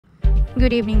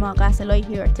Good evening mga kasaloy,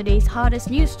 here are today's hottest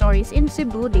news stories in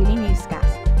Cebu Daily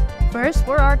Newscast. First,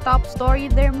 for our top story,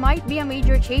 there might be a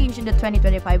major change in the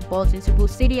 2025 polls in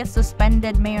Cebu City as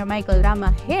suspended Mayor Michael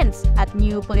Rama hints at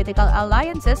new political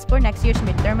alliances for next year's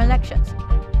midterm elections.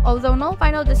 Although no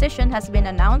final decision has been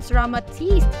announced, Rama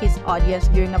teased his audience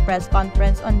during a press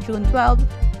conference on June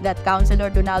 12 that Councilor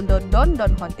Donaldo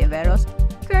Dondon Hontiveros,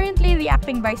 currently the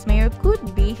acting vice mayor,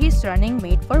 could be his running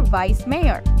mate for vice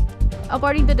mayor.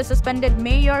 According to the suspended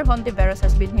mayor, Hontiveros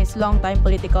has been his longtime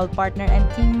political partner and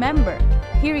team member.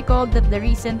 He recalled that the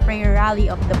recent prayer rally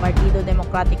of the Partido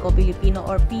Demokratiko Pilipino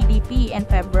or PDP in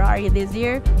February this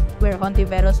year, where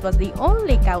Hontiveros was the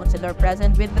only councilor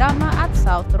present with Rama at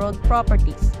South Road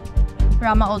Properties.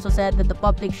 Rama also said that the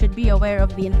public should be aware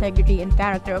of the integrity and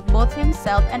character of both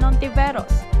himself and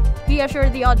Hontiveros. He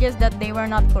assured the audience that they were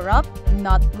not corrupt,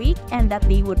 not weak, and that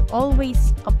they would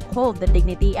always uphold the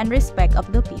dignity and respect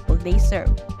of the people they serve.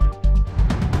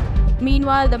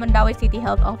 Meanwhile, the Mandaue City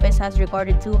Health Office has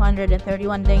recorded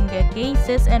 231 dengue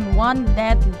cases and 1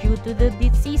 death due to the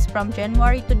disease from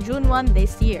January to June 1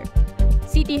 this year.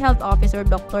 City Health Officer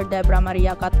Dr. Debra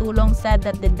Maria Catulong said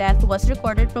that the death was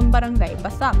recorded from Barangay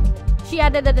Basak. She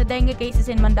added that the dengue cases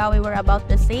in Mandaue were about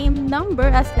the same number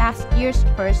as last year's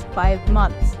first 5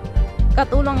 months.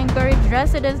 Catulong encouraged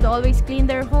residents to always clean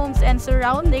their homes and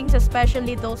surroundings,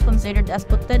 especially those considered as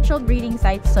potential breeding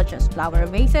sites such as flower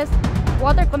vases,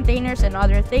 water containers and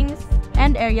other things,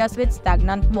 and areas with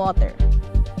stagnant water.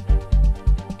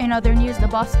 In other news, the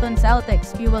Boston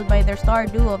Celtics, fueled by their star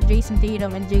duo of Jason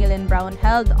Tatum and Jaylen Brown,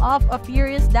 held off a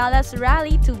furious Dallas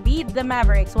rally to beat the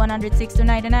Mavericks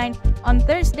 106-99 on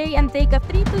Thursday and take a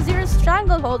 3-0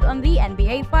 stranglehold on the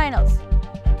NBA Finals.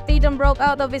 Tatum broke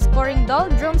out of his scoring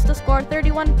doldrums to score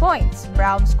 31 points.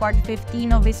 Brown scored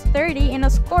 15 of his 30 in a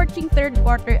scorching third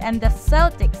quarter, and the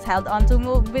Celtics held on to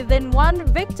move within one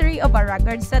victory of a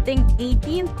record-setting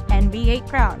 18th NBA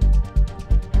crown.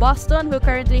 Boston, who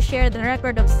currently share the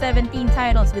record of 17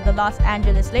 titles with the Los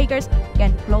Angeles Lakers,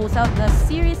 can close out the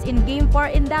series in Game 4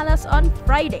 in Dallas on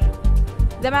Friday.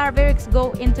 The Mavericks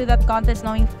go into that contest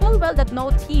knowing full well that no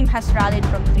team has rallied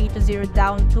from 3-0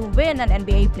 down to win an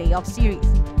NBA playoff series.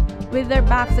 With their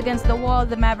backs against the wall,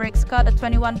 the Mavericks cut a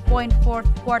 21-point fourth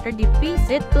quarter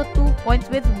deficit to 2 points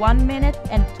with 1 minute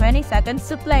and 20 seconds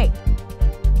to play.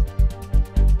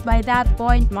 By that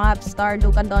point, Mavs star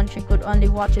Luka Doncic could only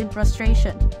watch in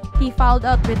frustration. He fouled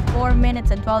out with 4 minutes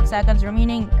and 12 seconds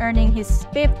remaining, earning his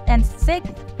 5th and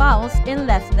 6th fouls in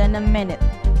less than a minute.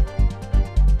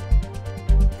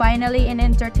 Finally, in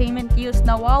entertainment news,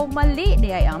 na wow, mali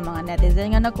di ay ang mga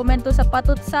netizen nga nagkomento sa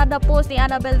patutsada post ni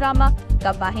Annabel Rama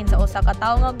kabahin sa usa ka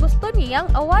tawo nga gusto niyang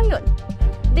awayon.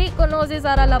 Di kuno si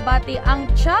Sara Labati ang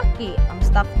Chucky, ang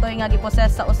stuffed toy nga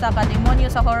giposes sa usa ka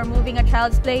demonyo sa horror movie nga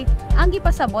Child's Play, ang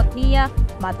gipasabot niya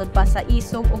matud pa sa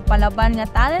isog ug palaban nga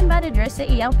talent manager sa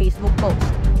iyang Facebook post.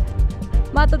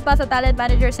 Matud pa sa talent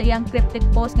manager sa iyang cryptic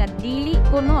post nga dili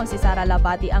kuno si Sara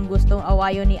Labati ang gustong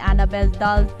awayon ni Annabel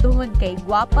Dahl tungod kay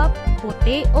gwapa,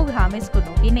 puti ug hamis kuno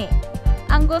kini.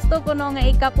 Ang gusto kuno nga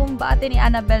ikapumbati ni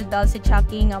Annabel Dahl si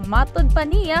Chucky nga matud pa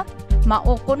niya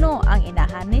mao kuno ang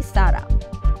inahan ni Sara.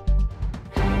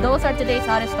 Those are today's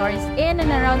hottest stories in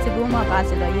and around Cebu mga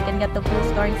kasilo. You can get the full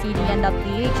story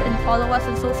cdn.ph and follow us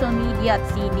on social media at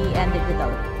CDN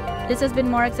Digital. This has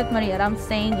been Morex at Maria Ram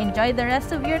saying enjoy the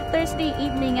rest of your Thursday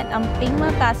evening at Amping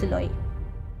mga kasiloy.